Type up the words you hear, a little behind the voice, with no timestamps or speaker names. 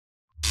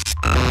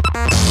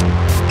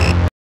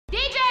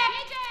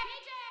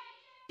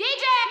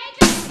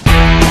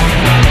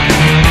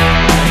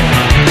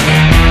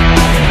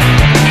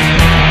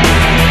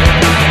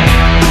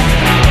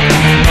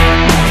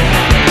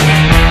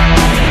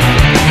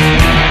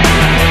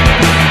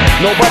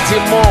Nobody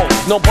move,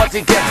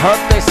 nobody get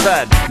hurt, they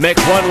said. Make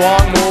one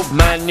wrong move,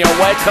 man, you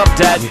wake up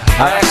dead.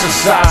 I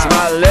exercise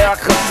my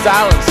lyrical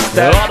style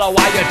instead.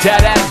 Otherwise you're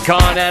dead and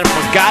gone and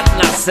forgotten,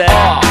 I said.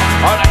 Oh,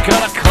 are they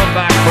gonna come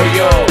back for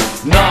you?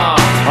 Nah,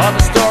 all the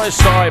story's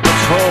sorry but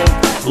true.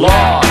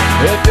 Lord,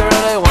 if you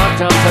really want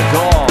them to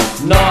go,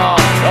 no,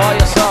 oh,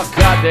 you're so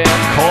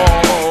goddamn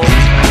cold.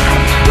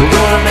 We're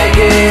gonna make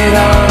it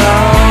our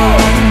own.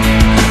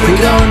 We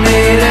don't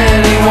need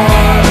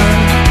anyone.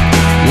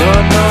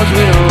 Lord knows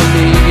we don't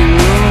need you.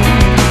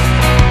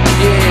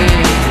 Yeah.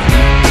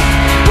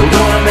 We're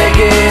gonna make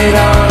it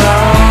our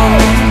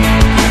own.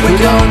 We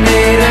don't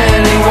need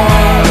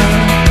anyone.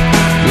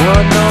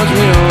 Lord knows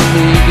we don't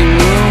need you.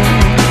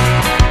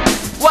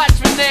 Watch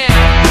me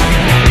now.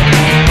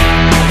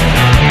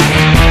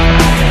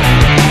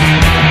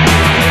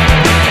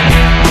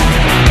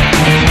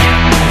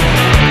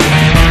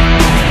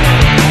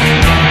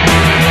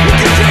 You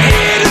get your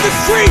ear to the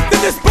street,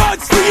 then this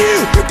bug's for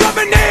you. You got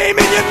my name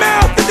in your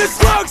mouth, and this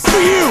slug's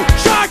for you.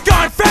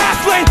 Shotgun,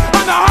 fast lane,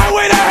 on the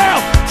highway to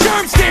hell.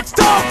 Germ sticks,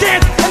 dog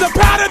cans, and the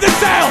pound of the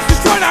sales.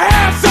 Just trying to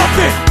have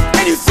something,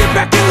 and you sit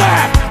back and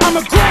laugh.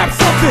 I'ma grab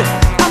something,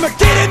 I'ma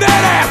get in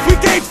that ass. We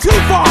came too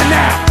far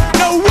now,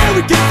 no way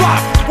we can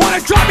flop.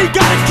 Wanna drop me,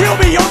 gotta kill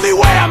me, only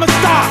way I'ma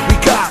stop. We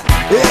got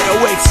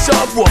 808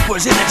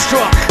 subwoofers in the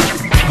truck.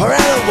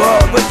 Around the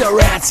world with the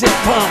rats and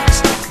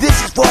punks. This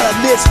is for the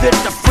misfits,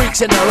 the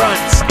freaks and the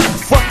runts.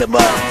 Fuck the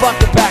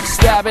motherfucking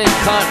backstabbing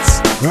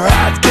cunts.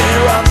 Rides get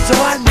rough, so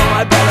I know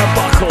I better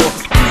buckle.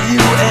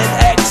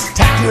 UNX,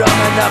 tattooed on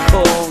my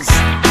knuckles.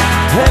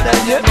 And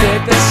then you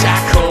did the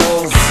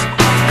shackles,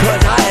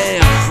 'cause I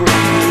am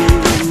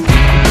free.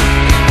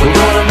 We're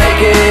gonna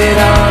make it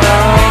our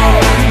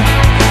own.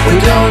 We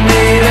don't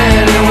need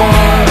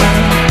anyone.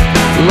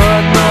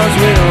 Lord knows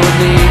we don't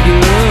need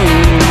you.